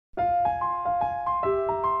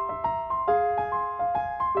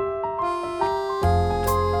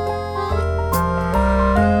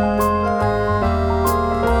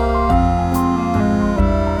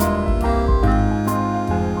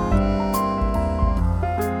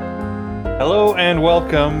Hello and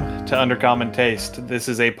welcome to Undercommon Taste. This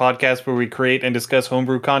is a podcast where we create and discuss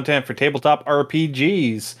homebrew content for tabletop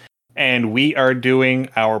RPGs. And we are doing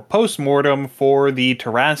our post-mortem for the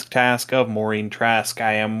Tarrasque task of Maureen Trask.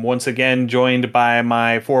 I am once again joined by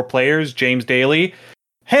my four players, James Daly,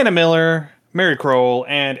 Hannah Miller, Mary Crowell,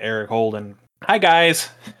 and Eric Holden. Hi, guys.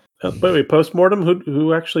 Wait, post-mortem?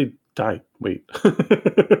 Who actually died? Wait.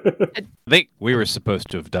 I think we were supposed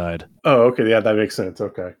to have died. Oh, okay. Yeah, that makes sense.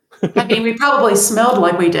 Okay. I mean, we probably smelled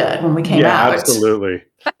like we did when we came out. Yeah, absolutely.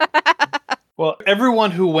 Well,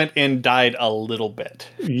 everyone who went in died a little bit.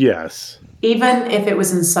 Yes. Even if it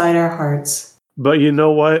was inside our hearts. But you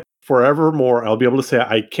know what? Forevermore, I'll be able to say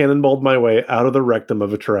I cannonballed my way out of the rectum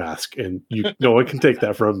of a Tarrasque, and no one can take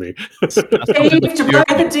that from me. Saved by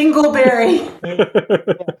the Dingleberry.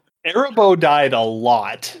 Erebos died a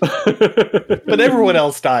lot, but everyone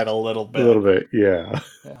else died a little bit. A little bit, yeah.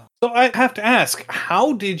 So I have to ask,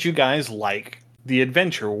 how did you guys like the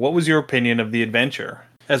adventure? What was your opinion of the adventure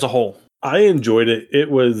as a whole? I enjoyed it.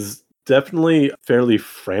 It was definitely fairly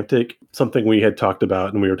frantic, something we had talked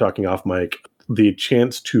about, and we were talking off mic. The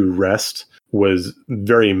chance to rest was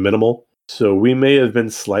very minimal, so we may have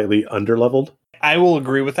been slightly underleveled. I will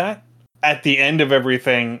agree with that. At the end of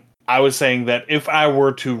everything, I was saying that if I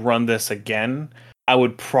were to run this again, I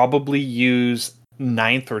would probably use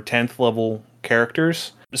 9th or 10th level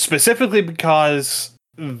characters, specifically because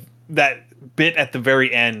that bit at the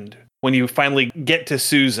very end, when you finally get to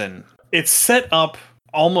Susan, it's set up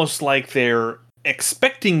almost like they're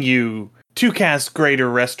expecting you to cast Greater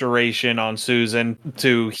Restoration on Susan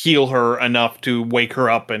to heal her enough to wake her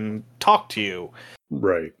up and talk to you.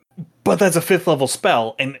 Right. But that's a 5th level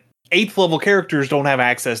spell, and 8th level characters don't have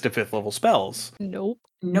access to 5th level spells. Nope,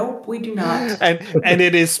 we do not. And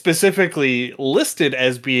it is specifically listed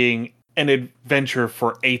as being an adventure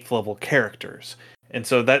for 8th level characters. And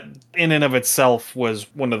so that in and of itself was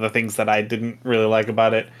one of the things that I didn't really like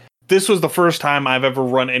about it. This was the first time I've ever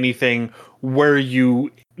run anything where you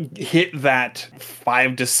hit that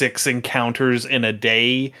 5 to 6 encounters in a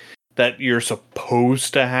day that you're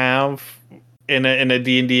supposed to have in a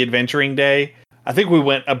D&D adventuring day. I think we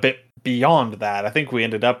went a bit beyond that. I think we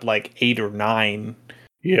ended up like 8 or 9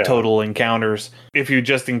 total encounters. If you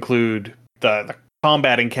just include the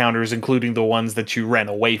combat encounters, including the ones that you ran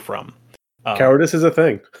away from. Cowardice is a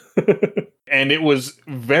thing. And it was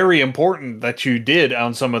very important that you did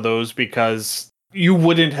on some of those, because you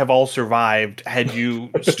wouldn't have all survived had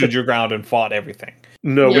you stood your ground and fought everything.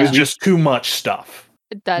 No, it was just too much stuff.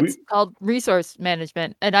 That's called resource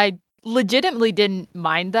management. And I legitimately didn't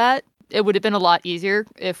mind that. It would have been a lot easier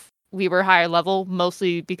if we were higher level,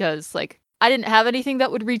 mostly because, like, I didn't have anything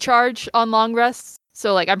that would recharge on long rests.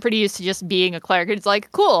 So, like, I'm pretty used to just being a cleric. It's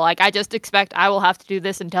like, cool, like, I just expect I will have to do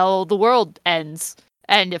this until the world ends.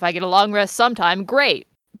 And if I get a long rest sometime, great.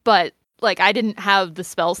 But, like, I didn't have the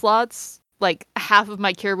spell slots. Like, half of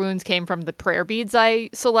my cure wounds came from the prayer beads I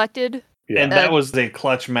selected. Yeah. And that was a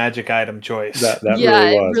clutch magic item choice. That really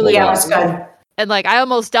was. It really was good. And, like, I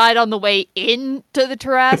almost died on the way into the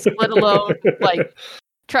Tarrasque, let alone, like,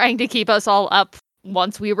 trying to keep us all up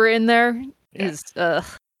once we were in there.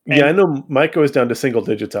 Yeah, I know Micah was down to single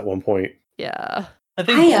digits at one point. Yeah.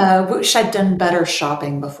 I wish I'd done better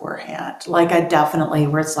shopping beforehand. Like, I definitely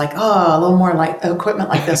was like, a little more like equipment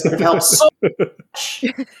like this would have helped so much.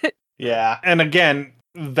 Yeah. And again,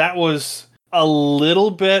 that was a little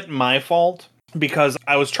bit my fault, because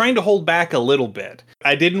I was trying to hold back a little bit.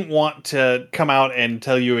 I didn't want to come out and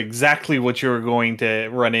tell you exactly what you were going to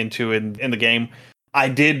run into in the game. I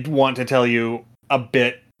did want to tell you a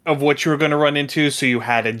bit of what you were going to run into, so you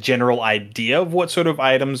had a general idea of what sort of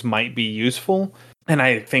items might be useful. And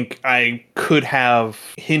I think I could have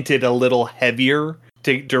hinted a little heavier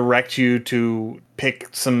to direct you to pick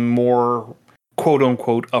some more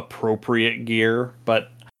quote-unquote appropriate gear. But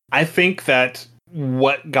I think that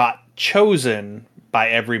what got chosen by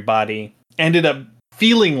everybody ended up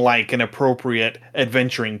feeling like an appropriate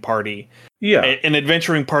adventuring party. Yeah. An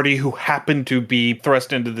adventuring party who happened to be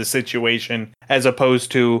thrust into the situation, as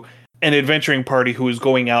opposed to an adventuring party who is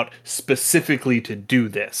going out specifically to do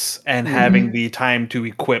this and having the time to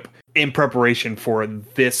equip in preparation for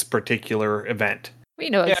this particular event. We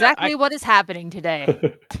know exactly what is happening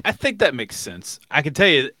today. I think that makes sense. I can tell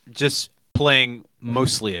you, just playing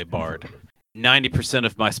mostly a bard, 90%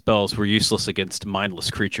 of my spells were useless against mindless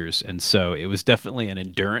creatures, and so it was definitely an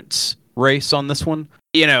endurance race on this one.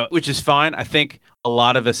 You know, which is fine. I think a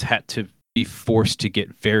lot of us had to be forced to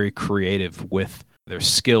get very creative with their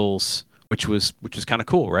skills, which was kind of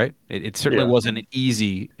cool, right? It certainly wasn't an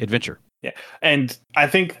easy adventure. Yeah, and I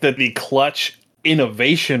think that the clutch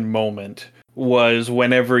innovation moment was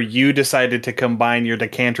whenever you decided to combine your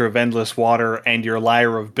Decanter of Endless Water and your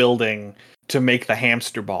Lyre of Building to make the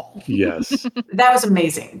hamster ball. Yes. That was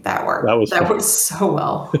amazing. That worked. That was That fun. worked so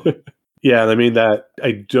well. Yeah, and I mean that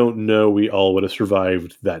I don't know we all would have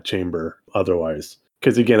survived that chamber otherwise.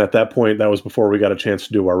 Because again, at that point, that was before we got a chance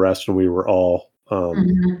to do our rest, and we were all We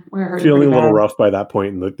were hurting feeling a pretty little bad. rough by that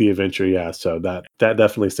point in the adventure. Yeah, so that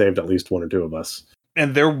definitely saved at least one or two of us.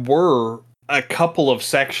 And there were a couple of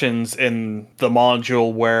sections in the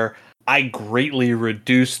module where I greatly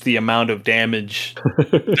reduced the amount of damage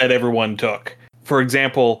that everyone took. For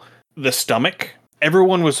example, the stomach.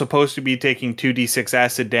 Everyone was supposed to be taking 2d6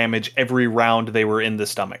 acid damage every round they were in the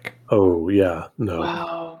stomach. Oh yeah, no.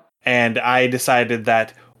 Wow. And I decided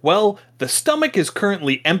that, well, the stomach is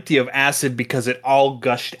currently empty of acid because it all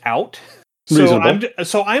gushed out. So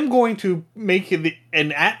I'm going to make it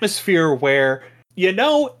an atmosphere where,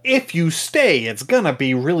 if you stay, it's gonna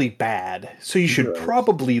be really bad. So you should Right.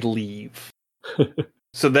 probably leave.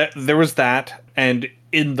 So that there was that, and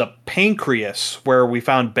in the pancreas where we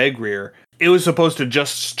found Begrir, it was supposed to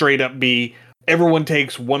just straight up be everyone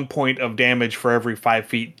takes 1 point of damage for every 5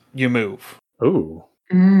 feet you move. Oh,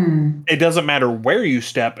 Mm. It doesn't matter where you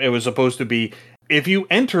step. It was supposed to be if you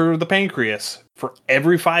enter the pancreas, for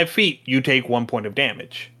every 5 feet, you take 1 point of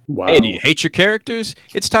damage. wow. Hey, do you hate your characters?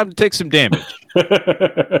 It's time to take some damage.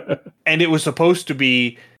 And it was supposed to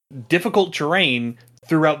be difficult terrain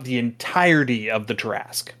throughout the entirety of the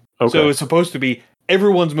Tarrasque. Okay. So it was supposed to be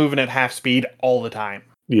everyone's moving at half speed all the time.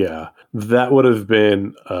 Yeah, that would have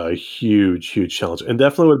been a huge, huge challenge, and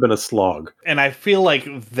definitely would have been a slog. And I feel like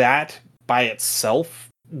that by itself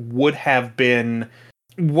would have been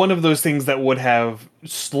one of those things that would have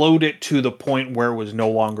slowed it to the point where it was no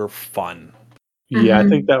longer fun. Yeah, I Mhm.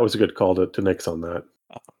 think that was a good call to nix on that.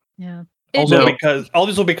 Yeah. Also No.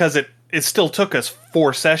 because it still took us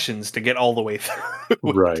 4 sessions to get all the way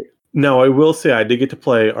through. Right. Now, I will say I did get to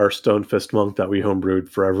play our Stone Fist Monk that we homebrewed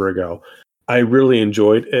forever ago. I really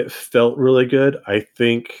enjoyed it. It felt really good. I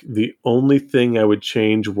think the only thing I would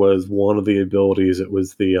change was one of the abilities. It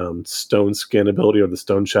was the Stone Skin ability or the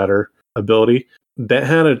Stone Shatter ability. That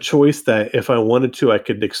had a choice that if I wanted to, I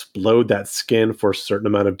could explode that skin for a certain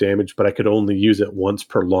amount of damage, but I could only use it once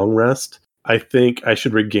per long rest. I think I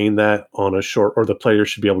should regain that on a short, or the player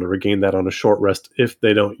should be able to regain that on a short rest if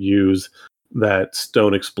they don't use that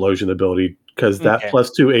Stone Explosion ability, because that Okay.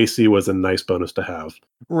 +2 AC was a nice bonus to have.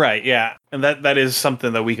 Right, yeah. And that is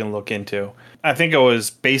something that we can look into. I think I was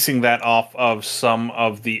basing that off of some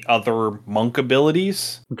of the other monk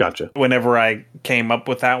abilities Gotcha. whenever I came up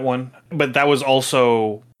with that one. But that was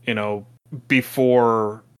also,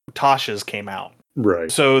 before Tasha's came out.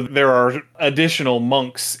 Right. So there are additional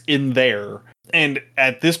monks in there. And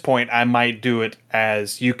at this point, I might do it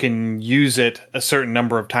as you can use it a certain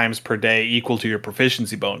number of times per day equal to your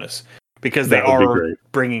proficiency bonus. Because they That would be are great.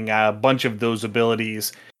 bringing a bunch of those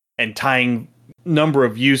abilities and tying number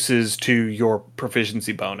of uses to your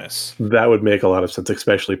proficiency bonus. That would make a lot of sense,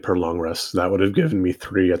 especially per long rest. That would have given me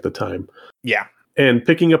 3 at the time. Yeah. And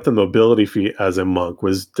picking up the mobility feat as a monk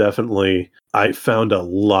was definitely, I found a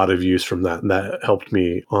lot of use from that, and that helped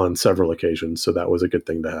me on several occasions. So that was a good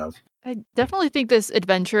thing to have. I definitely think this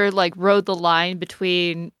adventure rode the line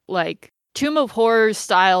between Tomb of Horrors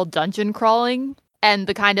style dungeon crawling and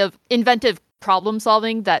the kind of inventive problem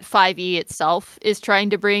solving that 5e itself is trying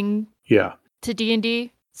to bring Yeah. to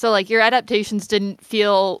D&D. So your adaptations didn't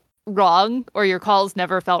feel wrong, or your calls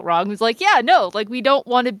never felt wrong. It was we don't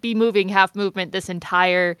want to be moving half movement this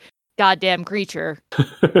entire goddamn creature.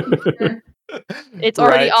 It's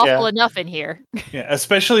already Right, awful yeah. enough in here. Yeah,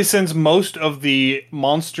 especially since most of the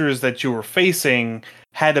monsters that you were facing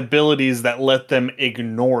had abilities that let them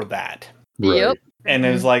ignore that. Yep. And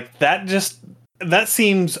it was that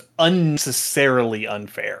seems unnecessarily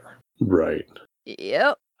unfair. Right.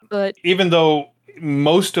 Yep. But Even though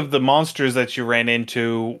most of the monsters that you ran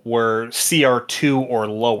into were CR2 or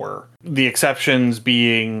lower. The exceptions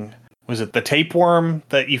being, was it the tapeworm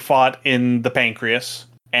that you fought in the pancreas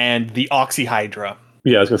and the oxyhydra?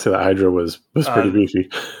 Yeah, I was going to say that Hydra was pretty beefy.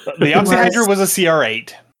 The oxyhydra was a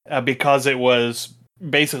CR8 because it was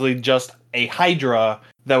basically just a hydra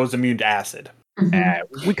that was immune to acid.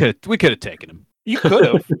 Mhm. We could have taken him. You could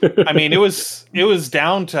have. I mean, it was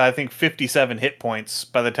down to, I think, 57 hit points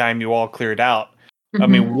by the time you all cleared out. I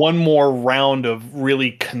mean, one more round of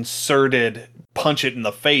really concerted punch it in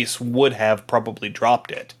the face would have probably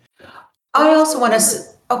dropped it. I also want to.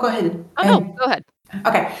 Go ahead. oh no, go ahead.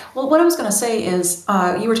 Okay. Well, what I was going to say is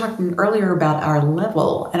you were talking earlier about our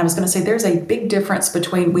level, and I was going to say there's a big difference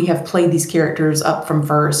between we have played these characters up from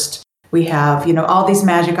first We have, all these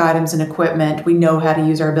magic items and equipment. We know how to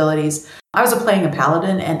use our abilities. I was playing a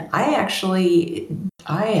paladin, and I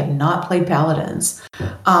have not played paladins.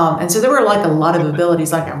 And so there were like a lot of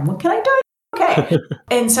abilities, like, what can I do? Okay.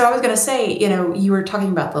 And so I was going to say, you were talking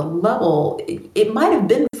about the level. It might have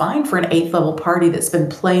been fine for an 8th level party that's been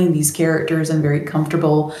playing these characters and very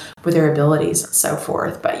comfortable with their abilities and so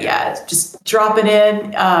forth. But yeah, just dropping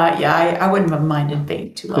in. I wouldn't have minded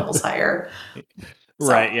being 2 levels higher.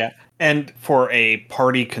 Right, yeah. And for a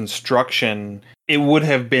party construction, it would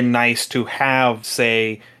have been nice to have,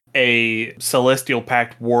 say, a Celestial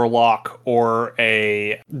Pact Warlock or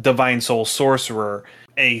a Divine Soul Sorcerer,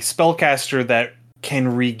 a spellcaster that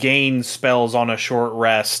can regain spells on a short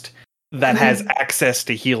rest that has access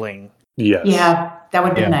to healing. Yes. Yeah, that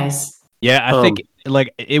would be nice. Yeah, I think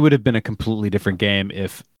like it would have been a completely different game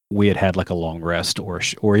if we had like a long rest or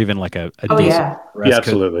even like a decent rest. Yeah,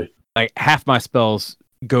 absolutely. Like half my spells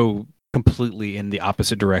go completely in the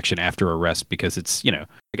opposite direction after a rest because it's, I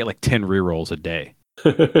get like 10 rerolls a day.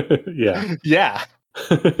 Yeah. Yeah.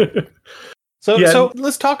 So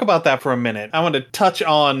let's talk about that for a minute. I want to touch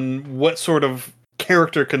on what sort of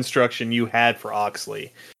character construction you had for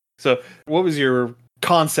Oxley. So what was your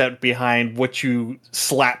concept behind what you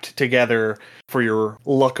slapped together for your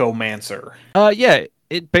Luckomancer? Yeah,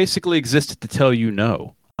 it basically existed to tell you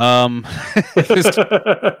no.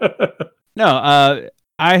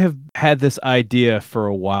 I have had this idea for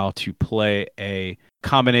a while to play a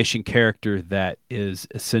combination character that is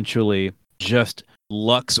essentially just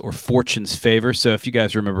Luck's or Fortune's Favor. So if you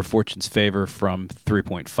guys remember Fortune's Favor from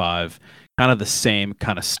 3.5, kind of the same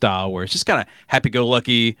kind of style where it's just kind of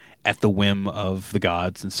happy-go-lucky at the whim of the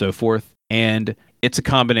gods and so forth. And it's a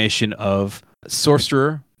combination of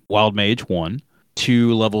Sorcerer, Wild Mage 1,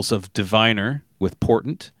 2 levels of Diviner with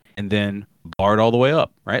Portent, and then Bard all the way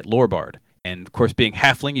up, right? Lore Bard. And of course, being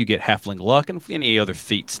Halfling, you get Halfling Luck and any other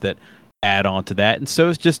feats that add on to that. And so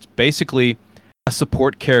it's just basically a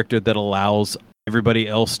support character that allows everybody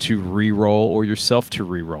else to reroll or yourself to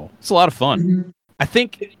reroll. It's a lot of fun. Mm-hmm. I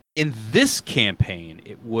think in this campaign,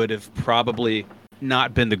 it would have probably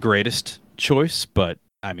not been the greatest choice, but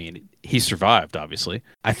I mean, he survived, obviously.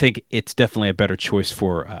 I think it's definitely a better choice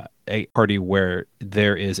for a party where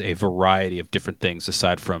there is a variety of different things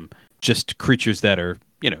aside from just creatures that are,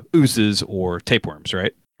 oozes or tapeworms,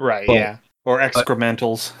 right? Right, yeah. Or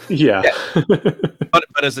excrementals. Yeah.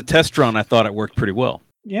 But as a test run, I thought it worked pretty well.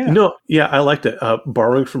 Yeah. No, yeah, I liked it.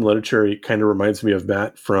 Borrowing from literature, it kind of reminds me of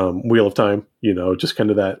Matt from Wheel of Time, just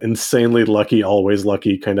kind of that insanely lucky, always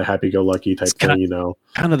lucky, kind of happy-go-lucky type thing,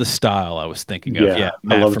 Kind of the style I was thinking of. Yeah,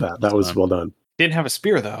 I love that. That was well done. Didn't have a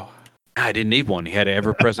spear, though. I didn't need one. He had an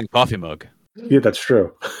ever-present coffee mug. Yeah, that's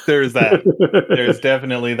true. There's that. There's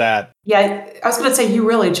definitely that. Yeah, I was going to say you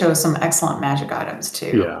really chose some excellent magic items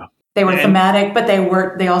too. Yeah. They were thematic, but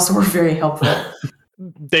they also were very helpful.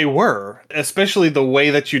 They were, especially the way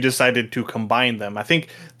that you decided to combine them. I think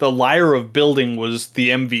the Lyre of Building was the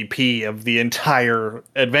MVP of the entire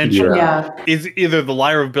adventure. Yeah. Is either the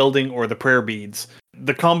Lyre of Building or the Prayer Beads.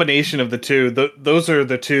 The combination of the two, those are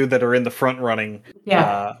the two that are in the front running.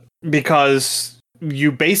 Yeah. Because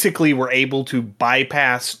you basically were able to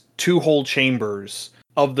bypass 2 whole chambers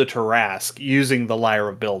of the Tarrasque using the Lyre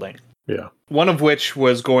of Building. Yeah. One of which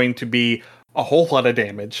was going to be a whole lot of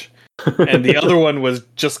damage. And the other one was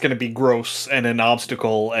just going to be gross and an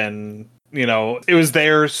obstacle. And, it was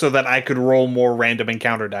there so that I could roll more random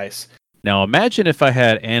encounter dice. Now imagine if I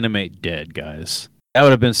had Animate Dead, guys. That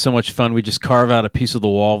would have been so much fun. We just carve out a piece of the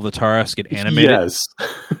wall of the Tarrasque, get animated. Yes.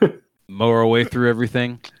 Mow our way through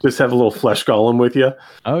everything. Just have a little flesh golem with you.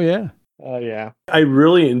 Oh, yeah. Yeah. I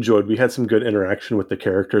really enjoyed, we had some good interaction with the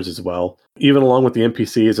characters as well. Even along with the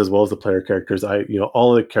NPCs as well as the player characters,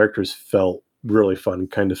 all of the characters felt really fun,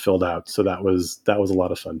 kind of filled out. So that was a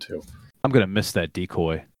lot of fun too. I'm going to miss that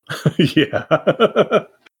decoy. Yeah.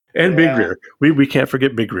 And Big Rear. We can't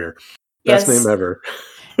forget Big Rear. Best name ever.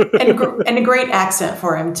 and a great accent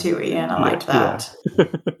for him too, Ian. I liked that. Yeah.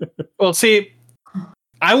 Well, see,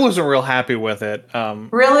 I wasn't real happy with it.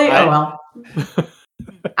 Really? Oh, well.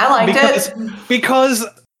 I liked it. Because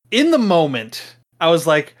in the moment, I was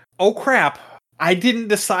like, oh crap, I didn't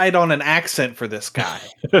decide on an accent for this guy.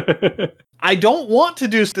 I don't want to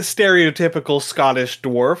do the stereotypical Scottish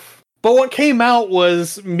dwarf, but what came out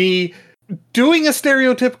was me doing a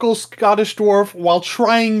stereotypical Scottish dwarf while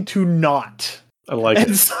trying to not. I like and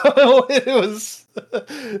it. So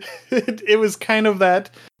it was kind of that.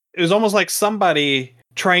 It was almost like somebody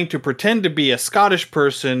trying to pretend to be a Scottish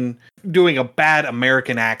person doing a bad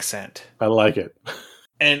American accent. I like it.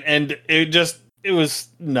 And I was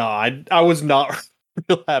not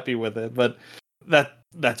real happy with it, but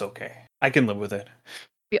that's okay. I can live with it.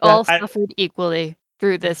 We all I- suffered equally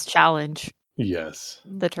through this challenge. Yes.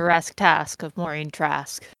 The Tarrasque task of Maureen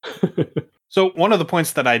Trask. So one of the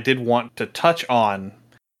points that I did want to touch on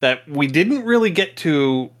that we didn't really get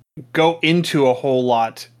to go into a whole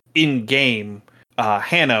lot in game,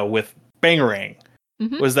 Hannah with Bangarang,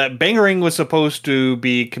 Mhm. was that Bangarang was supposed to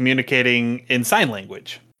be communicating in sign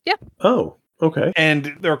language. Oh, okay.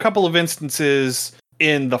 And there are a couple of instances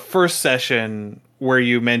in the first session where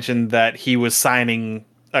you mentioned that he was signing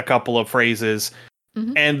a couple of phrases.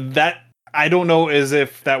 Mhm. And that, I don't know as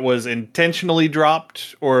if that was intentionally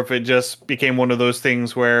dropped or if it just became one of those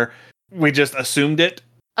things where we just assumed it.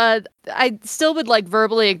 I still would like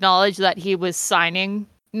verbally acknowledge that he was signing,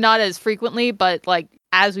 not as frequently, but like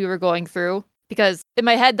as we were going through. Because in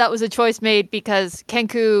my head, that was a choice made because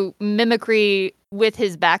Kenku mimicry with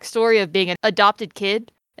his backstory of being an adopted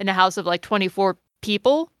kid in a house of like 24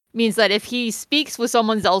 people means that if he speaks with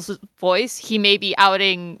someone else's voice, he may be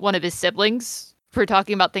outing one of his siblings for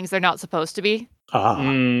talking about things they're not supposed to be.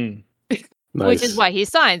 Mm. Nice. Which is why he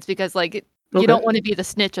signs, because like you Okay. don't want to be the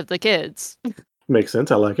snitch of the kids. Makes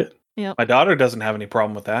sense. I like it. My daughter doesn't have any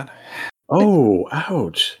problem with that. Oh,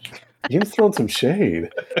 ouch. Ian's throwing some shade.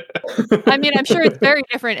 I mean, I'm sure it's very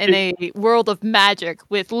different in a world of magic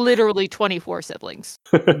with literally 24 siblings.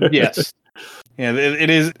 Yes. Yeah, it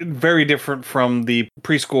is very different from the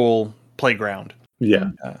preschool playground. Yeah.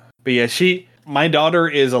 But yeah, my daughter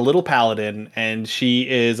is a little paladin and she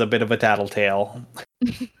is a bit of a tattletale.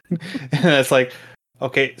 And it's like,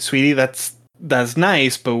 okay, sweetie, that's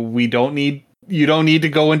nice, but you don't need to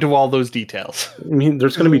go into all those details. I mean,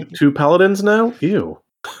 there's going to be 2 paladins now? Ew.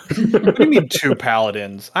 What do you mean 2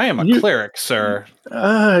 paladins? I am a cleric, sir.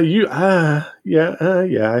 Yeah,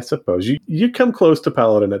 I suppose. You come close to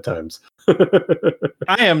paladin at times.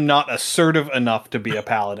 I am not assertive enough to be a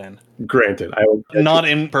paladin. Granted, Not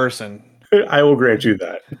in person. I will grant you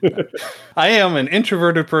that. I am an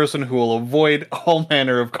introverted person who will avoid all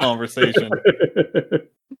manner of conversation.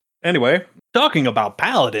 Anyway, talking about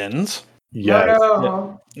paladins. Yes.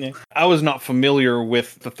 No. Yeah. I was not familiar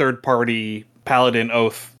with the third-party paladin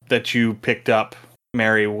oath that you picked up,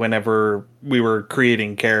 Mary, whenever we were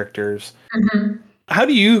creating characters. Mhm. How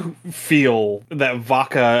do you feel that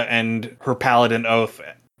Vaka and her paladin oath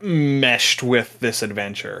meshed with this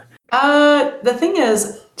adventure? The thing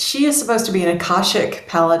is, she is supposed to be an Akashic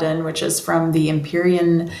paladin, which is from the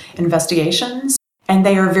Empyrean Investigations. And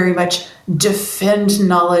they are very much defend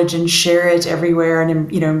knowledge and share it everywhere.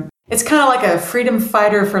 And, it's kind of like a freedom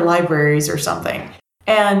fighter for libraries or something.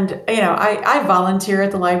 And, I volunteer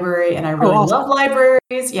at the library and I really love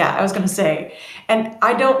libraries. Yeah, I was going to say. And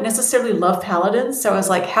I don't necessarily love paladins. So I was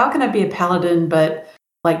like, how can I be a paladin but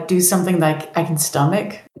like do something that I can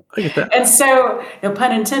stomach? I get that. And so, no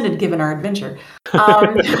pun intended, given our adventure.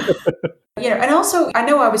 And also I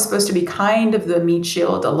know I was supposed to be kind of the meat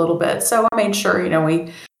shield a little bit. So I made sure,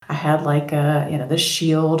 I had like, the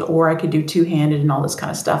shield, or I could do two-handed and all this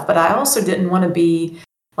kind of stuff. But I also didn't want to be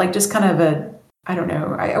like just kind of I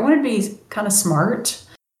wanted to be kind of smart.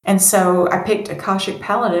 And so I picked Akashic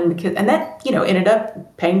Paladin and that, ended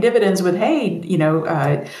up paying dividends with,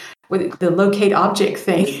 with the locate object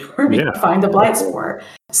thing where we can find the blight spore.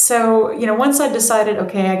 So, once I decided,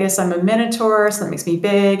 okay, I guess I'm a Minotaur, so that makes me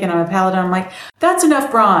big, and I'm a Paladin, I'm like, that's enough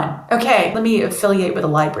brawn. Okay, let me affiliate with a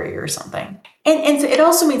library or something. And it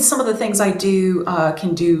also means some of the things I do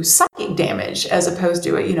can do psychic damage as opposed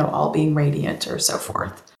to, all being radiant or so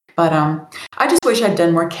forth. But I just wish I'd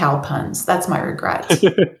done more cow puns. That's my regret.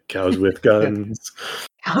 Cows with guns.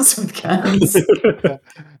 Cows with guns.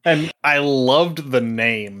 And I loved the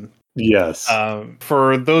name. Yes.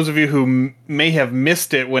 For those of you who may have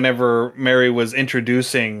missed it whenever Mary was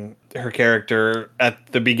introducing her character at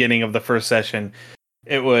the beginning of the first session,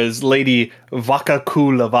 it was Lady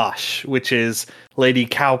Vakaku Lavash, which is Lady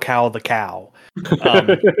Cow Cow the Cow.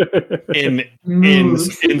 In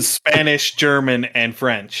Spanish, German, and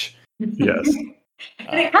French. Yes.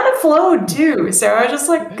 And it kind of flowed too. So I was just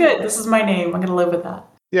like, good, this is my name. I'm going to live with that.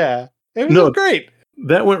 Yeah. It was great.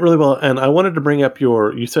 That went really well. And I wanted to bring up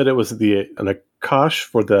you said it was an Akash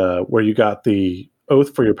for where you got the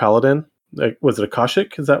oath for your paladin. Like, was it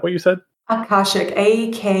Akashic? Is that what you said? Akashic,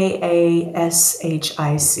 Akashic.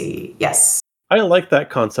 Yes. I like that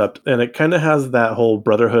concept, and it kind of has that whole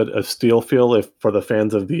Brotherhood of Steel feel for the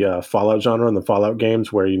fans of the Fallout genre and the Fallout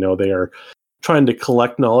games, where they are trying to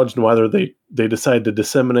collect knowledge, and whether they decide to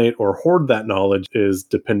disseminate or hoard that knowledge is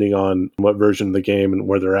depending on what version of the game and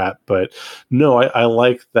where they're at. But no, I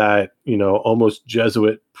like that almost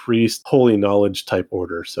Jesuit priest holy knowledge type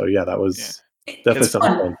order. So yeah, that was definitely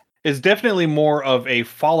something fun. is definitely more of a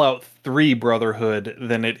Fallout 3 Brotherhood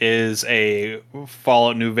than it is a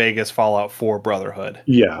Fallout New Vegas, Fallout 4 Brotherhood.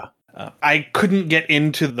 Yeah. I couldn't get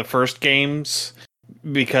into the first games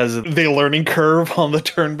because of the learning curve on the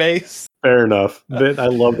turn-based. Fair enough. I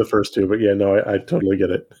love the first two, but yeah, no, I totally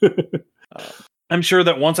get it. I'm sure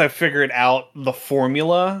that once I figured out the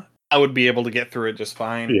formula, I would be able to get through it just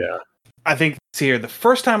fine. Yeah. I think here, the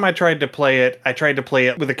first time I tried to play it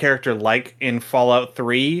with a character like in Fallout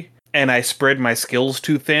 3, and I spread my skills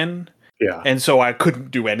too thin. Yeah. And so I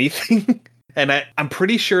couldn't do anything. And I'm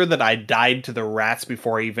pretty sure that I died to the rats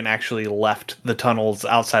before I even actually left the tunnels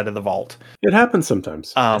outside of the vault. It happens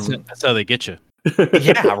sometimes. That's how they get you.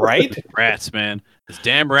 Yeah, right? Rats, man. Those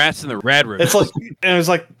damn rats in the rad room. It was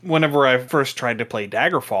like whenever I first tried to play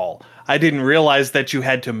Daggerfall, I didn't realize that you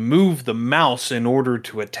had to move the mouse in order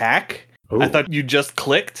to attack. Ooh. I thought you just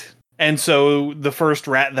clicked. And so the first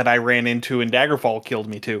rat that I ran into in Daggerfall killed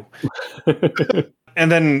me too.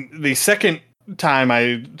 And then the second time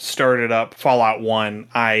I started up Fallout 1,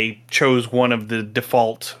 I chose one of the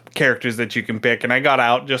default characters that you can pick, and I got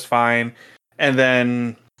out just fine. And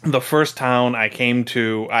then the first town I came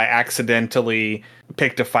to, I accidentally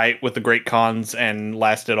picked a fight with the Great Khans and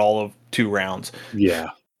lasted all of 2 rounds.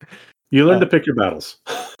 Yeah. You learn to pick your battles.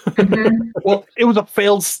 Well, it was a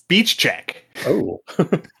failed speech check. Oh.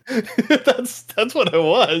 That's what it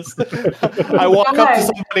was. I walk up to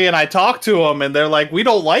somebody and I talk to them, and they're like, "We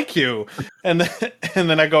don't like you," and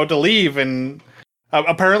then I go to leave, and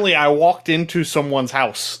apparently I walked into someone's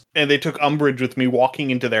house, and they took umbrage with me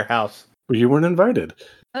walking into their house. Well, you weren't invited.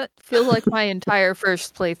 That feels like my entire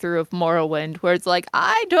first playthrough of Morrowind, where it's like,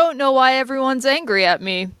 I don't know why everyone's angry at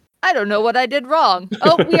me. I don't know what I did wrong.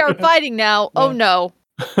 Oh, we are fighting now. Oh no.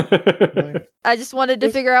 I just wanted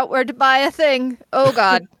to figure out where to buy a thing. Oh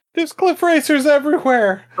god. There's cliff racers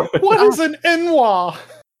everywhere. What is an Enwa?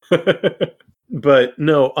 But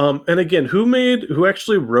no, and again, who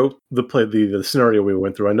actually wrote the scenario we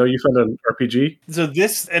went through? I know you found an RPG. So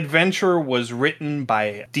this adventure was written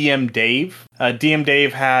by DM Dave. DM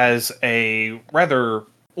Dave has a rather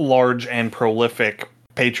large and prolific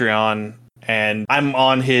Patreon, and I'm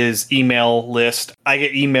on his email list. I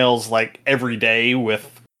get emails like every day with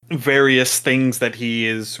various things that he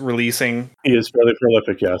is releasing. He is fairly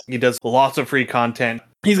prolific, yes. He does lots of free content.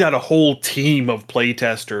 He's got a whole team of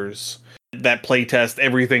playtesters that playtest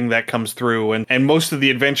everything that comes through, and most of the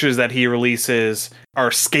adventures that he releases are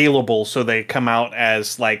scalable, so they come out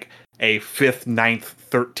as like a 5th, 9th,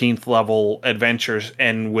 13th level adventures,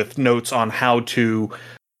 and with notes on how to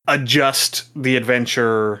adjust the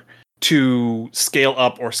adventure to scale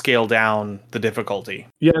up or scale down the difficulty.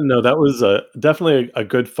 Yeah, no, that was definitely a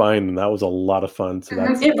good find, and that was a lot of fun. So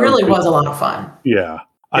It really was a lot of fun. Yeah,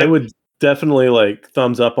 I would definitely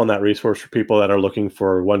thumbs up on that resource for people that are looking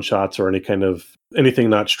for one shots or anything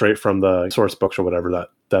not straight from the source books or whatever. That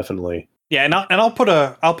definitely. Yeah, and I'll put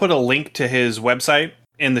a link to his website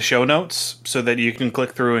in the show notes so that you can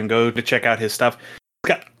click through and go to check out his stuff.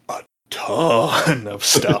 He's got a ton of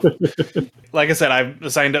stuff. Like I said,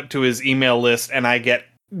 I've signed up to his email list, and I get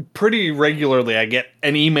pretty regularly. I get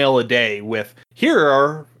an email a day with, here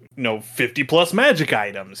are 50 plus magic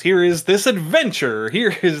items. Here is this adventure.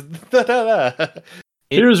 Here is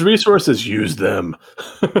Here's resources. Use them.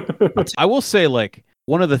 I will say,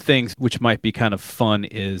 one of the things which might be kind of fun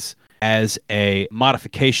is, as a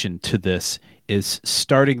modification to this, is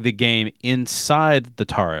starting the game inside the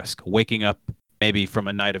Tarisk, waking up maybe from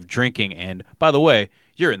a night of drinking, and by the way,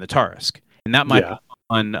 you're in the Tarisk. And that might be a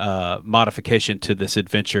fun modification to this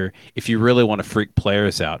adventure if you really want to freak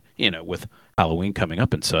players out, with Halloween coming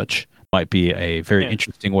up and such. Might be a very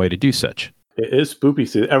interesting way to do such. It is spoopy.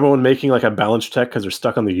 See, everyone making a balance check because they're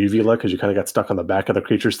stuck on the uvula because you kind of got stuck on the back of the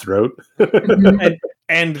creature's throat.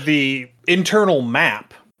 and the internal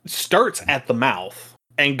map starts at the mouth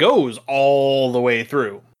and goes all the way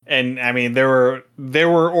through. And I mean, there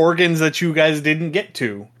were organs that you guys didn't get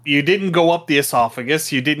to. You didn't go up the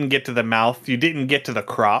esophagus. You didn't get to the mouth. You didn't get to the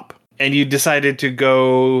crop. And you decided to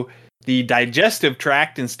go the digestive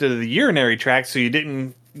tract instead of the urinary tract, so you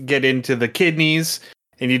didn't get into the kidneys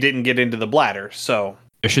and you didn't get into the bladder. So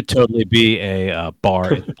there should totally be a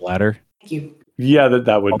bar in the bladder. Thank you. Yeah,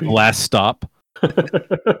 that would be the last stop.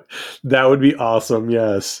 That would be awesome.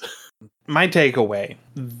 Yes. My takeaway: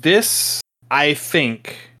 this, I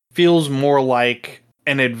think, feels more like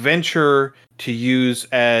an adventure to use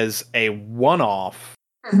as a one-off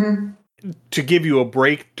to give you a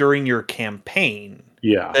break during your campaign.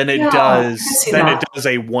 Yeah. Than it does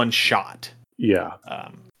a one-shot. Yeah.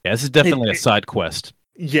 This is definitely a side quest.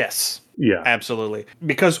 Yes. Yeah. Absolutely.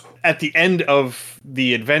 Because at the end of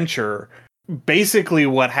the adventure, basically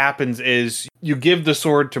what happens is you give the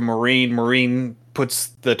sword to Marine. Marine puts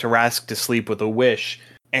the Tarask to sleep with a wish.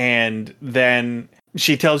 And then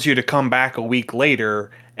she tells you to come back a week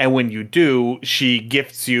later. And when you do, she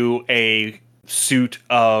gifts you a suit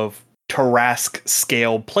of Tarask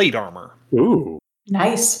scale plate armor. Ooh.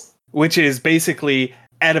 Nice. Which is basically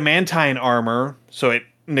adamantine armor. So it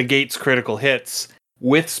negates critical hits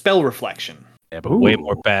with spell reflection. Yeah, but way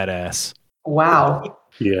more badass. Wow.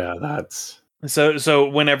 Yeah, that's... So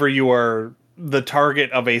whenever you are the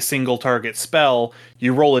target of a single target spell,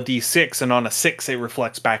 you roll a d6, and on a 6, it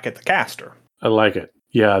reflects back at the caster. I like it.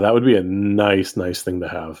 Yeah, that would be a nice thing to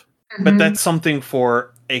have. But that's something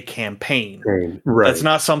for a campaign. Right. That's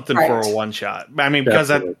not something for a one-shot. I mean, because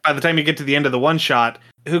by the time you get to the end of the one-shot,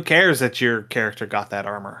 who cares that your character got that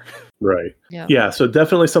armor? Right. Yeah. So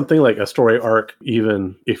definitely something like a story arc,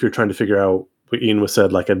 even if you're trying to figure out what Ian was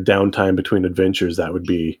said, like a downtime between adventures, that would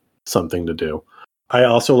be something to do. I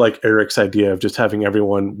also like Eric's idea of just having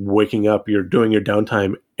everyone waking up. You're doing your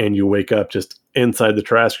downtime and you wake up just inside the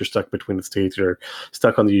Tarask. You're stuck between the states. You're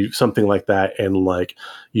stuck on something like that. And like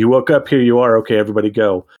you woke up, here you are. Okay, everybody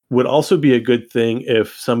go. Would also be a good thing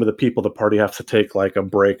if some of the people, the party have to take like a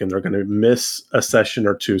break and they're going to miss a session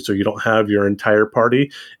or two. So you don't have your entire party.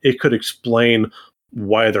 It could explain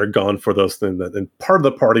why they're gone for those things. And part of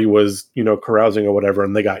the party was, carousing or whatever,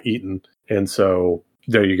 and they got eaten. And so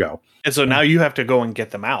there you go. And so now you have to go and get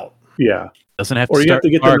them out. Yeah. Doesn't have to or you have start to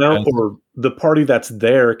get them out, guys. or the party that's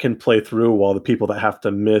there can play through while the people that have to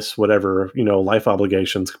miss whatever, life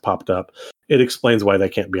obligations popped up. It explains why they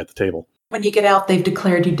can't be at the table. When you get out, they've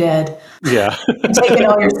declared you dead. Yeah. And taken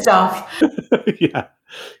all your stuff. Yeah.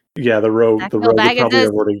 Yeah, the rogue would probably have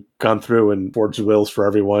already gone through and forged wills for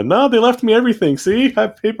everyone. No, they left me everything. See? I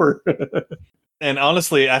have paper. And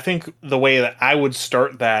honestly, I think the way that I would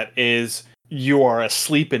start that is you are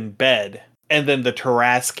asleep in bed, and then the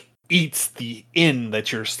Tarask eats the inn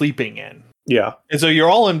that you're sleeping in. Yeah. And so you're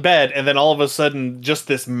all in bed, and then all of a sudden, just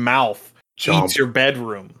this mouth eats your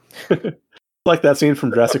bedroom. Like that scene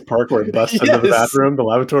from Jurassic Park where it busts into the bathroom, the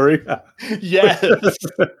lavatory. Yes.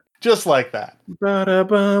 Just like that.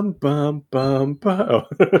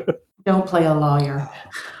 Don't play a lawyer.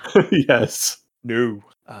 Yes. No.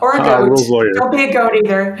 Or a goat. Rules lawyer. Don't be a goat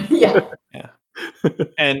either. Yeah.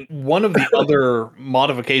 And one of the other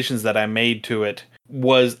modifications that I made to it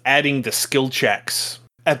was adding the skill checks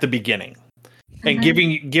at the beginning and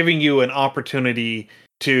giving you an opportunity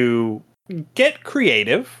to get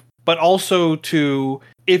creative, but also to,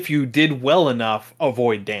 if you did well enough,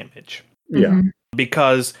 avoid damage. Yeah.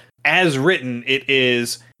 Because as written, it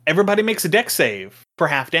is everybody makes a dex save for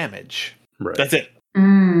half damage. Right. That's it.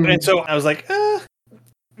 And so I was like,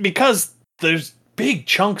 because there's big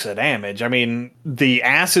chunks of damage. I mean, the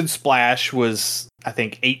acid splash was, I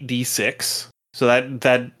think, 8d6. So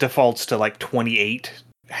that defaults to like 28,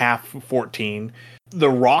 half 14. The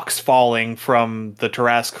rocks falling from the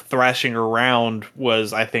Tarask thrashing around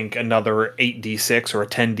was, I think, another 8d6 or a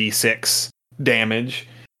 10d6 damage.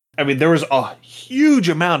 I mean, there was a huge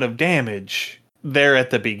amount of damage there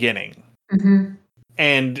at the beginning.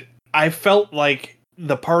 And I felt like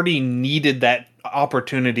the party needed that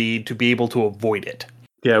opportunity to be able to avoid it.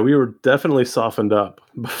 Yeah, we were definitely softened up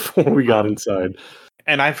before we got inside.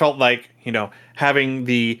 And I felt like, having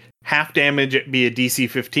the half damage be a DC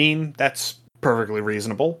 15, that's perfectly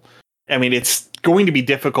reasonable. I mean, it's going to be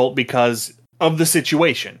difficult because of the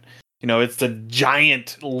situation. It's the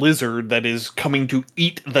giant lizard that is coming to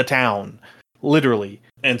eat the town, literally.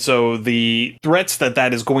 And so the threats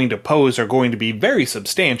that is going to pose are going to be very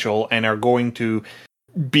substantial and are going to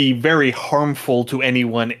be very harmful to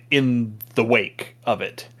anyone in the wake of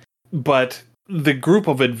it. But the group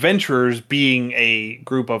of adventurers being a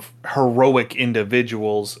group of heroic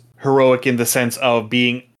individuals, heroic in the sense of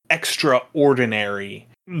being extraordinary,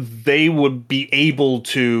 they would be able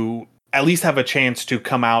to at least have a chance to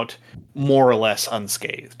come out more or less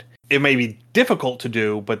unscathed. It may be difficult to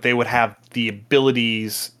do, but they would have the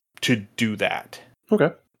abilities to do that.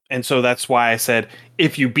 Okay. And so that's why I said,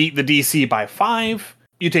 if you beat the DC by 5,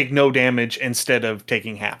 you take no damage instead of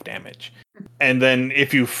taking half damage. And then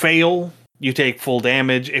if you fail, you take full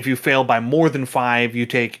damage. If you fail by more than 5, you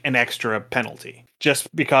take an extra penalty.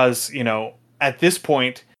 Just because, at this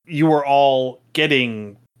point, you are all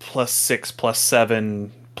getting +6, +7,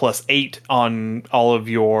 +8 on all of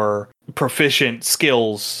your proficient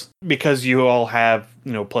skills because you all have,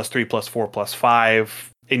 +3, +4, +5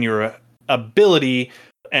 in your ability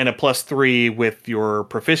and a +3 with your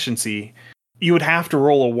proficiency. You would have to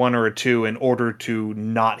roll a 1 or a 2 in order to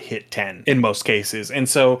not hit 10 in most cases. And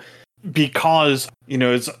so because,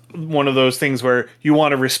 it's one of those things where you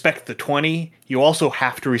want to respect the 20, you also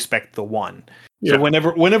have to respect the 1. Yeah. So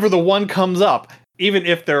whenever the 1 comes up, even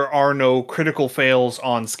if there are no critical fails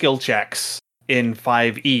on skill checks in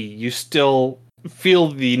 5e, you still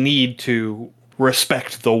feel the need to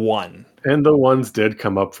respect the 1. And the ones did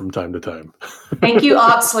come up from time to time. Thank you,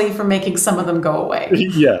 Oxley, for making some of them go away.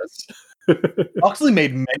 Yes. Oxley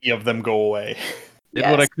made many of them go away. Did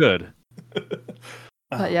what I could.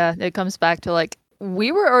 But yeah, it comes back to like,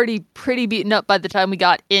 we were already pretty beaten up by the time we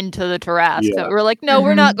got into the Tarrasque. Yeah. So we're like, no,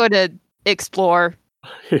 we're not going to explore.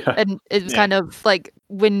 Yeah. And it was kind of like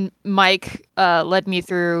when Mike led me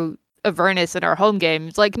through Avernus in our home game.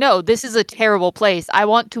 It's like, no, this is a terrible place. I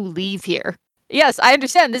want to leave here. Yes, I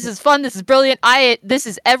understand. This is fun. This is brilliant. This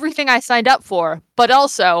is everything I signed up for. But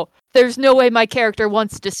also, there's no way my character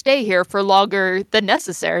wants to stay here for longer than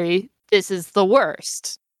necessary. This is the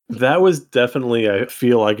worst. That was definitely a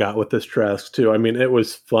feel I got with this Trask too. I mean, it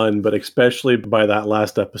was fun, but especially by that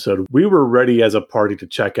last episode, we were ready as a party to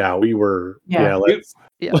check out. We were, let's.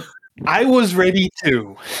 Yeah. I was ready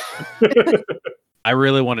too. I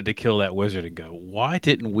really wanted to kill that wizard and go, why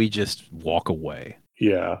didn't we just walk away?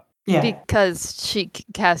 Yeah. Yeah. Because she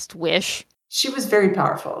cast Wish. She was very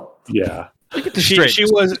powerful. Yeah. She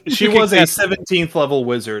was a 17th level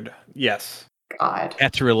wizard. Yes. God.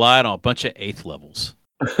 Had to rely on a bunch of 8th levels.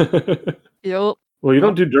 Yep. Well, you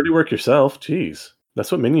don't do dirty work yourself. Jeez.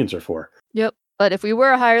 That's what minions are for. Yep. But if we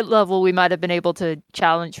were a higher level, we might have been able to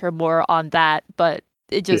challenge her more on that, but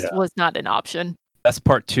it just was not an option. That's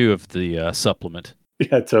part 2 of the supplement.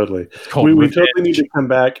 Yeah, totally. It's called We Revenge. totally need to come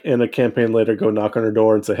back in a campaign later, go knock on her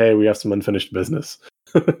door and say, hey, we have some unfinished business.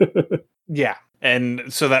 Yeah.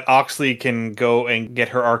 And so that Oxley can go and get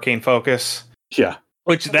her arcane focus. Yeah.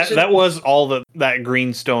 Which that was all that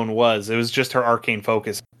green stone was. It was just her arcane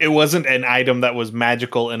focus. It wasn't an item that was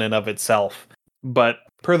magical in and of itself. But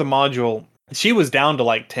per the module, she was down to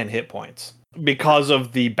like 10 hit points because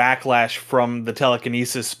of the backlash from the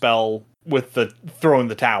telekinesis spell with the throwing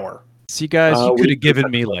the tower. See, guys, you we could have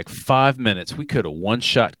given me like 5 minutes. We could have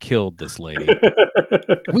one-shot killed this lady.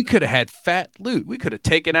 We could have had fat loot. We could have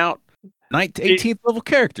taken out 18th level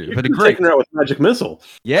character. You But could have great. taken her out with magic missile.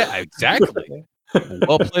 Yeah, exactly.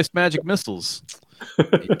 Well-placed magic missiles.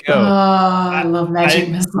 There you go. I love Magic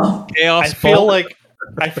Missile. Chaos I feel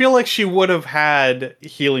Bolt. like she would have had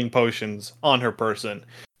healing potions on her person.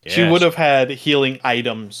 She Yeah, would have had healing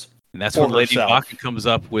items. And that's for when Lady herself. Baka comes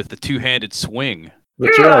up with the 2-handed swing.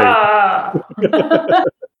 That's right. Ah!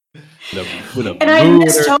 With a And I moon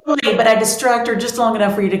miss or totally, but I distract her just long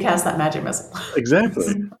enough for you to cast that Magic Missile.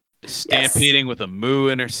 Exactly. stampeding with a moo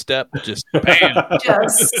in her step. Just bam.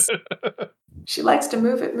 Just, she likes to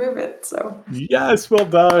move it. So, Yes, well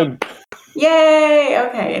done. yay!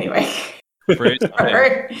 Okay, anyway. Praise the man.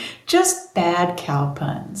 Or just bad cow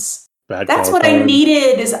puns. Bad That's call what I time.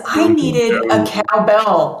 needed. I needed a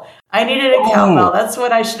cowbell. I needed a cowbell. That's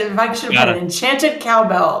what I should have. I should have put an enchanted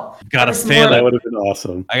cowbell. Got a That was That feeling. would have been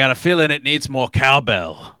awesome. I got a feeling it needs more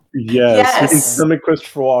cowbell. Yes. We can Yes. summon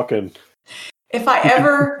Christopher Walken. If I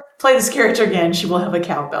ever play this character again, she will have a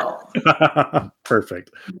cowbell.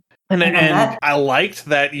 Perfect. And that- I liked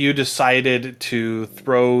that you decided to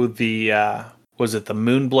throw the was it the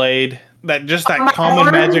Moonblade? That my common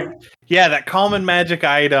horn? magic. Yeah, that common magic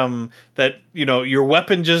item that, your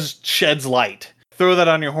weapon just sheds light. Throw that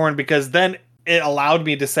on your horn because then it allowed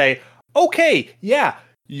me to say, okay, yeah,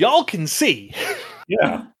 y'all can see.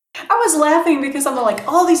 Yeah. I was laughing because I'm like,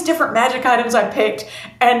 all these different magic items I picked,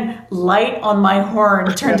 and light on my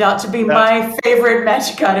horn turned out to be my favorite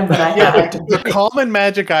magic item that I had. The common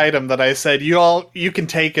magic item that I said, you can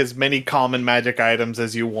take as many common magic items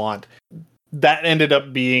as you want. That ended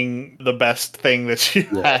up being the best thing that you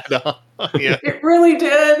had on. Yeah. It really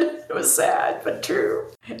did. It was sad, but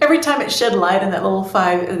true. Every time it shed light in that little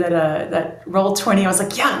that roll 20, I was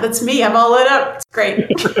like, yeah, that's me. I'm all lit up. It's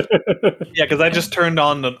great. Yeah, because I just turned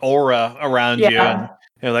on an aura around you, and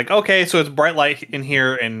you're like, okay, so it's bright light in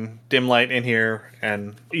here and dim light in here,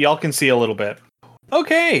 and y'all can see a little bit.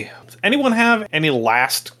 Okay, does anyone have any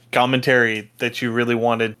last commentary that you really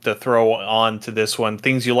wanted to throw on to this one?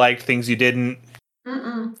 Things you liked, things you didn't?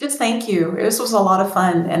 Just thank you. This was a lot of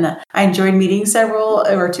fun, and I enjoyed meeting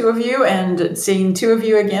two of you and seeing two of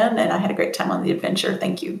you again, and I had a great time on the adventure.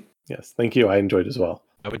 Thank you. Yes. Thank you. I enjoyed as well.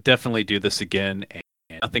 I would definitely do this again. And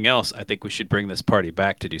nothing else. I think we should bring this party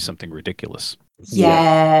back to do something ridiculous.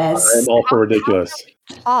 Yes. I'm all for ridiculous.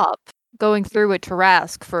 Top going through a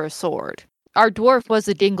Tarrasque for a sword. Our dwarf was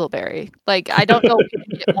a dingleberry. Like, I don't know if we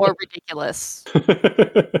can get more ridiculous. I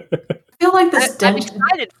feel like this I'm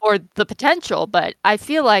excited for the potential, but I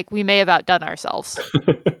feel like we may have outdone ourselves.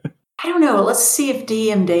 I don't know. Let's see if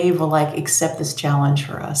DM Dave will accept this challenge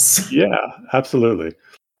for us. Yeah, absolutely.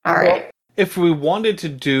 All right. If we wanted to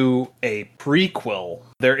do a prequel,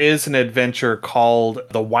 there is an adventure called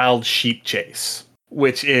The Wild Sheep Chase,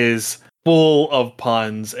 which is full of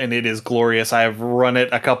puns, and it is glorious. I have run it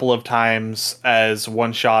a couple of times as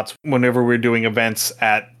one-shots whenever we're doing events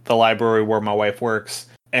at the library where my wife works.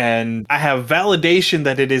 And I have validation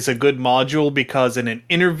that it is a good module because in an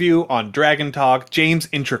interview on Dragon Talk, James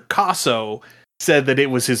Introcaso said that it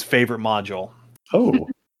was his favorite module. Oh,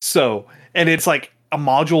 So, and it's like a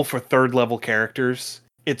module for third level characters.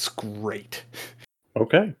 It's great.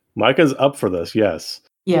 okay. Micah's up for this. Yes.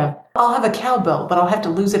 Yeah. I'll have a cowbell, but I'll have to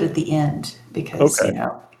lose it at the end because, Okay.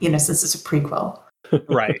 since it's a prequel.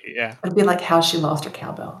 Right, yeah. It'd be like how she lost her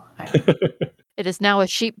cowbell. It is now a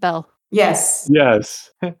sheep bell. Yes.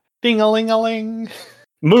 Yes. Ding-a-ling-a-ling.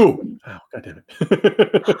 Moo. Oh, God damn it.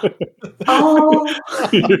 Oh,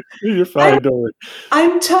 You're fine. Don't worry.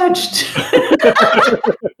 I'm touched.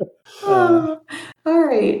 Oh, all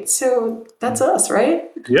right. So that's us, right?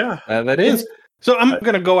 Yeah. That is. So I'm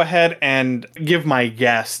going to go ahead and give my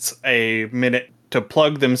guests a minute to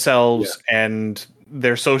plug themselves and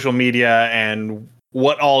their social media and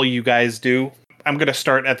what all you guys do. I'm going to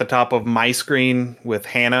start at the top of my screen with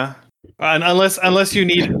Hannah. Unless you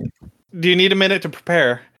need... Do you need a minute to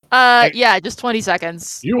prepare? Yeah, just 20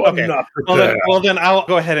 seconds. You are Okay. not Well prepared. then I'll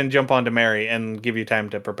go ahead and jump on to Mary and give you time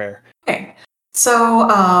to prepare. Okay. So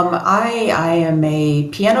I am a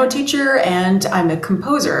piano teacher and I'm a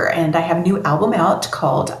composer, and I have a new album out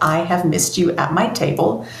called I Have Missed You at My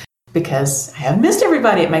Table because I have missed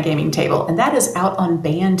everybody at my gaming table, and that is out on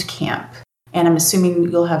Bandcamp. And I'm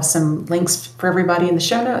assuming you'll have some links for everybody in the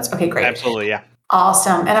show notes. Okay, great. Absolutely, yeah.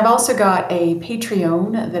 Awesome. And I've also got a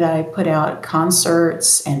Patreon that I put out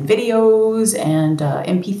concerts and videos and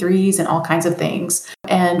MP3s and all kinds of things.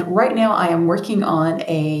 And right now I am working on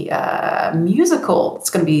a musical. It's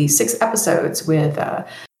going to be 6 episodes with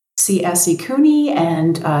C.S.E. Cooney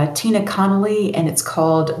and Tina Connolly, and it's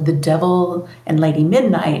called The Devil and Lady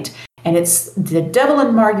Midnight. And it's the Devil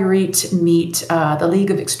and Marguerite meet the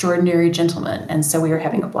League of Extraordinary Gentlemen. And so we are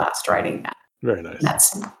having a blast writing that. Very nice.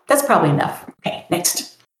 That's probably enough. Okay,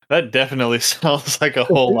 next. That definitely sounds like a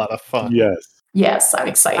whole lot of fun. Yes. Yes, I'm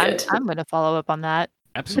excited. I'm going to follow up on that.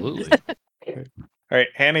 Absolutely. All right,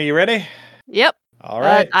 Hannah, you ready? Yep. All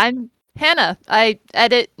right. I'm Hannah. I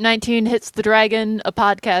edit 19 Hits the Dragon, a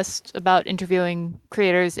podcast about interviewing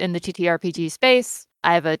creators in the TTRPG space.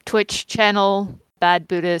 I have a Twitch channel, Bad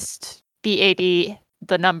Buddhist, BAD,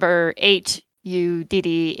 the number 8,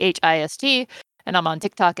 UDDHIST. And I'm on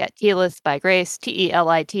TikTok at Tealith by Grace,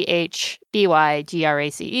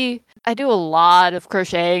 TELITHBYGRACE. I do a lot of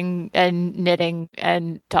crocheting and knitting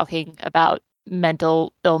and talking about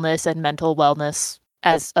mental illness and mental wellness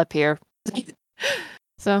as up here.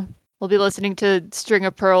 So we'll be listening to String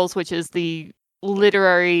of Pearls, which is the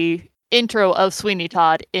literary intro of Sweeney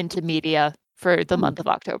Todd into media for the month of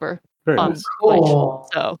October. Very on nice. Cool.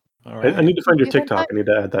 Twitch. So All I right. need to find your You want TikTok. I need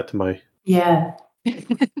to add that to my. Yeah.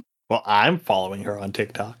 Well, I'm following her on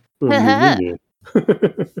TikTok.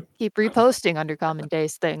 keep reposting Under Common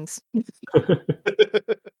Days things. All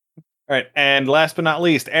right, and last but not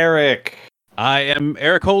least, Eric. I am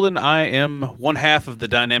Eric Holden. I am one half of the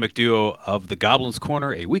dynamic duo of The Goblin's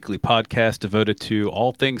Corner, a weekly podcast devoted to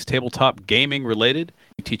all things tabletop gaming related.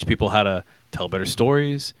 We teach people how to tell better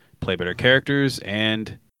stories, play better characters,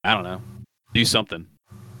 and, I don't know, do something.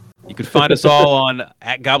 You can find us all on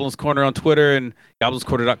at Goblin's Corner on Twitter and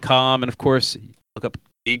goblinscorner.com. And, of course, look up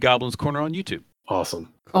The Goblin's Corner on YouTube.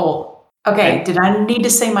 Awesome. Cool. Okay. Did I need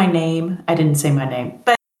to say my name? I didn't say my name,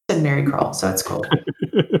 but I said Mary Kroll, so it's cool.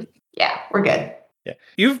 Yeah, we're good. Yeah,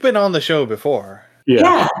 you've been on the show before.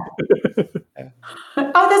 Yeah. Yeah.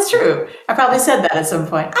 Oh, that's true. I probably said that at some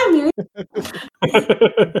point. I'm Mary.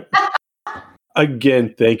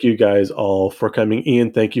 Again, thank you guys all for coming.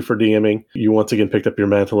 Ian, thank you for DMing. You once again picked up your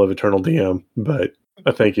mantle of eternal DM, but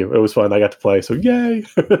thank you. It was fun. I got to play, so yay.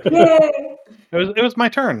 Yay. It was my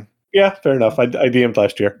turn. Yeah, fair enough. I DM'd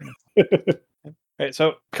last year. All right,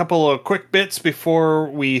 so a couple of quick bits before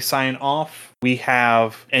we sign off. We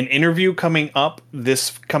have an interview coming up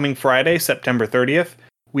this coming Friday, September 30th.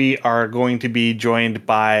 We are going to be joined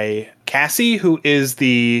by Cassie, who is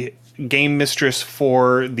the game mistress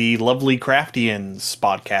for the Lovely Craftians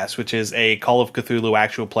podcast, which is a Call of Cthulhu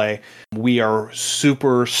actual play. We are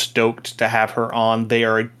super stoked to have her on. They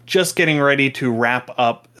are just getting ready to wrap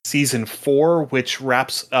up season 4, which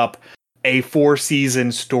wraps up a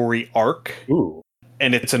 4-season story arc. Ooh.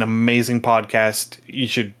 And it's an amazing podcast. You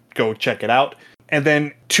should go check it out. And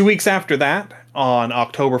then 2 weeks after that, on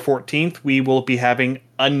October 14th, we will be having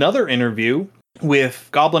another interview with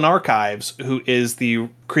Goblin Archives, who is the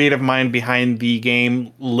creative mind behind the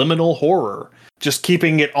game Liminal Horror. Just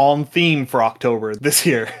keeping it on theme for October this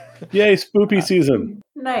year. Yay, spoopy season.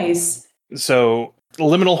 Nice. So,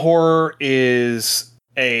 Liminal Horror is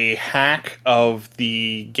a hack of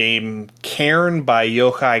the game Cairn by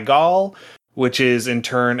Yochai Gall, which is in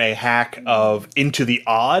turn a hack of Into the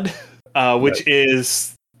Odd, which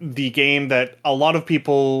is the game that a lot of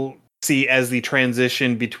people see as the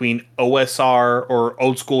transition between OSR or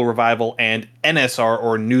Old School Revival and NSR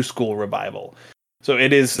or New School Revival. So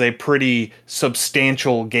it is a pretty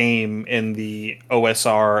substantial game in the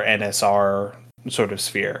OSR, NSR sort of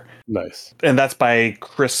sphere. Nice. And that's by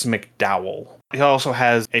Chris McDowell. He also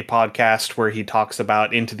has a podcast where he talks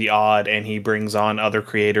about Into the Odd, and he brings on other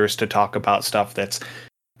creators to talk about stuff that's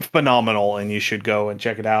phenomenal, and you should go and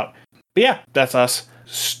check it out. But yeah, that's us.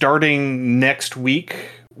 Starting next week,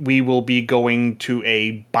 we will be going to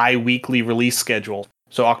a bi-weekly release schedule.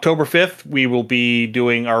 So October 5th, we will be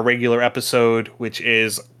doing our regular episode, which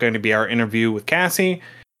is going to be our interview with Cassie.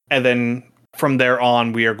 And then from there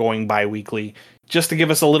on, we are going bi-weekly, just to give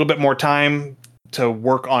us a little bit more time to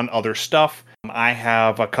work on other stuff. I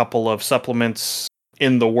have a couple of supplements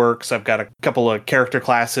in the works. I've got a couple of character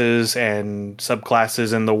classes and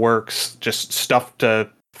subclasses in the works. Just stuff to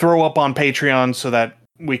throw up on Patreon so that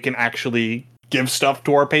we can actually give stuff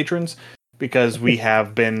to our patrons, because we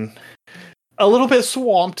have been a little bit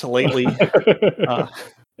swamped lately.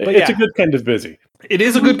 It's a good kind of busy. It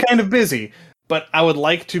is a good kind of busy, but I would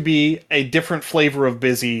like to be a different flavor of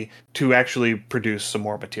busy to actually produce some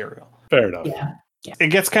more material. Fair enough. Yeah. It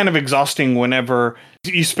gets kind of exhausting whenever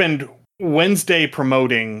you spend Wednesday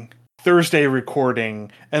promoting, Thursday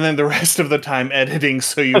recording, and then the rest of the time editing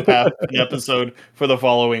so you have the episode for the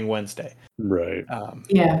following Wednesday. Right.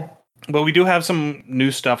 Yeah. But we do have some new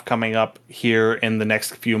stuff coming up here in the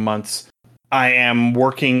next few months. I am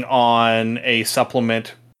working on a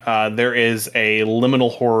supplement. There is a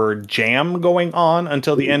Liminal Horror Jam going on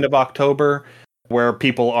until the end of October, where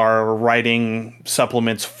people are writing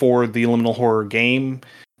supplements for the Liminal Horror game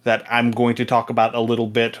that I'm going to talk about a little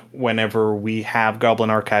bit whenever we have Goblin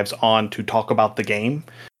Archives on to talk about the game.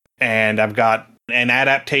 And I've got an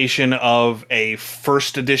adaptation of a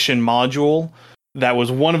first edition module that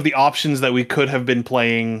was one of the options that we could have been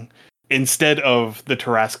playing instead of the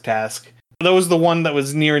Tarrasque Task. That was the one that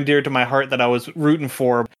was near and dear to my heart that I was rooting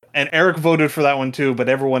for. And Eric voted for that one too, but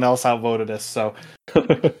everyone else outvoted us, so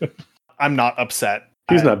I'm not upset.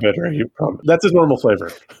 He's not bitter. You promise. That's his normal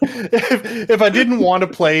flavor. If I didn't want to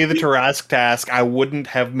play the Tarrasque Task, I wouldn't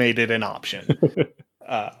have made it an option.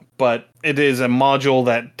 But it is a module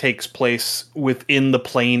that takes place within the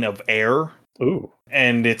plane of air. Ooh.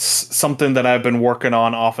 And it's something that I've been working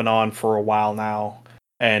on off and on for a while now.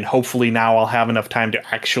 And hopefully now I'll have enough time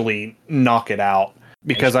to actually knock it out.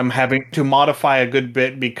 Because I'm having to modify a good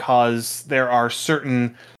bit because there are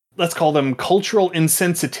certain, let's call them cultural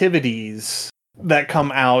insensitivities that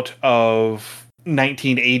come out of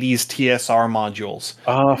 1980s TSR modules.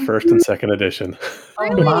 First and second edition.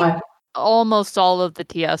 Oh my. Almost all of the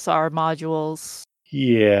TSR modules.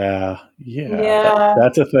 Yeah. Yeah.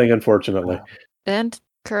 That's a thing, unfortunately. And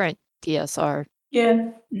current TSR. Yeah.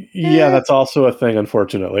 Yeah, that's also a thing,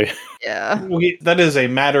 unfortunately. Yeah. That is a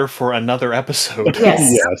matter for another episode.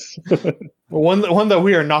 Yes. Yes. One that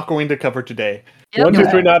we are not going to cover today. Yep. 1, 2,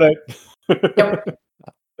 3, not it. Yep.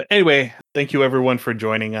 But anyway, thank you everyone for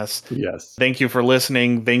joining us. Yes. Thank you for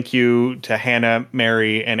listening. Thank you to Hannah,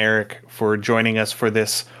 Mary, and Eric for joining us for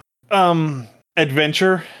this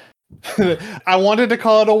adventure. I wanted to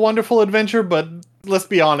call it a wonderful adventure, but let's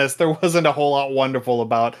be honest, there wasn't a whole lot wonderful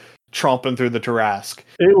about tromping through the Tarrasque.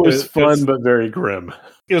 It was fun, but very grim.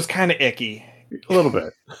 It was kind of icky. A little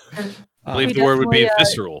bit. I believe We the word would be definitely,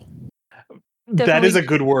 visceral. That is a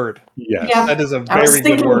good word. Yes. Yeah. That is a I was very good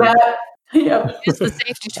thinking word. that. Yeah. Use the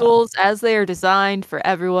safety tools as they are designed for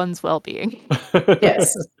everyone's well-being.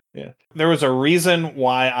 Yes. Yeah. There was a reason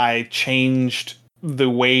why I changed the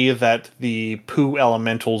way that the poo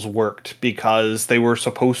elementals worked, because they were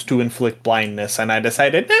supposed to inflict blindness, and I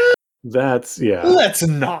decided, That's, yeah. let's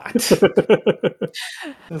not.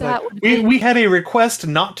 That would be We had a request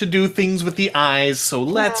not to do things with the eyes, so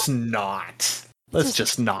let's not. Let's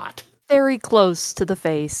just not. very close to the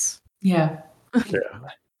face. Yeah. Yeah.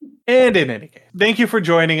 And in any case, thank you for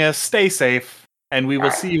joining us. Stay safe, and we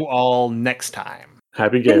will see you all next time.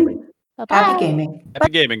 Happy gaming. Bye-bye. Happy gaming.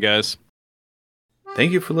 Happy gaming, guys.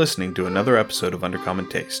 Thank you for listening to another episode of Undercommon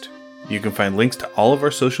Taste. You can find links to all of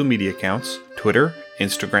our social media accounts, Twitter,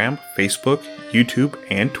 Instagram, Facebook, YouTube,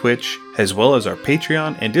 and Twitch, as well as our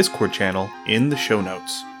Patreon and Discord channel in the show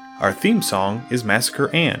notes. Our theme song is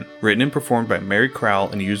Massacre Anne, written and performed by Mary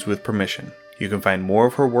Crowell and used with permission. You can find more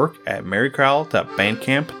of her work at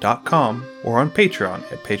marycrowell.bandcamp.com or on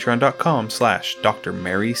Patreon at patreon.com/Dr.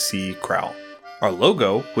 Mary C. Crowell. Our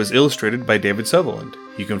logo was illustrated by David Sutherland.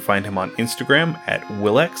 You can find him on Instagram at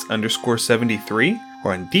willex_73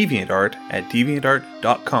 or on DeviantArt at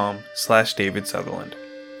deviantart.com/David Sutherland.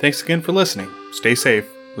 Thanks again for listening. Stay safe.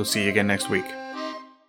 We'll see you again next week.